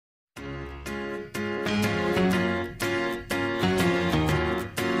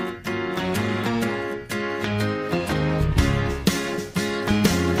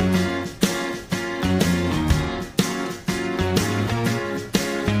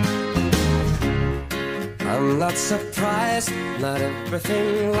I'm not surprised, not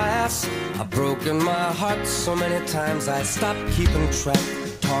everything lasts. I've broken my heart so many times I stopped keeping track.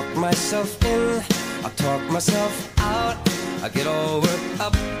 Talk myself in, I talk myself out. I get all worked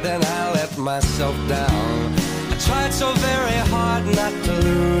up, then I let myself down. I tried so very hard not to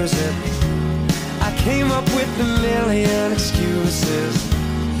lose it. I came up with a million excuses.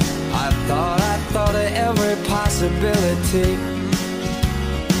 I thought of every possibility.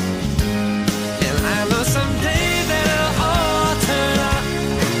 And I know someday that it'll all turn out.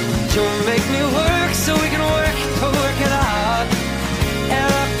 You'll make me work so we can work to work it out. And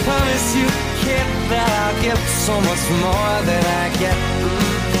I promise you, kid, that I'll give so much more than I get.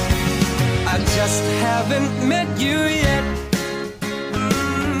 I just haven't met you yet.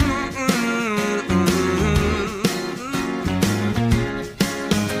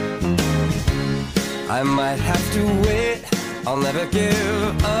 I might have to wait, I'll never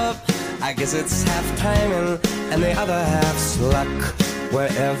give up. I guess it's half timing and the other half's luck.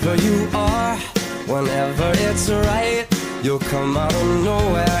 Wherever you are, whenever it's right, you'll come out of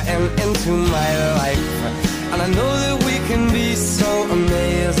nowhere and into my life. And I know that we can be so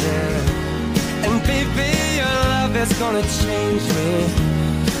amazing. And baby, your love is gonna change me.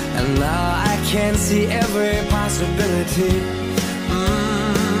 And now I can see every possibility.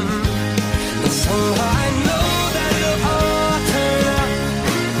 And somehow I know that it'll all turn out.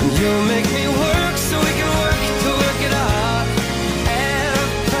 And you'll make me work so we can work to work it out. And I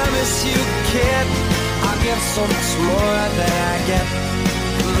promise you, kid, I'll give so much more than I get.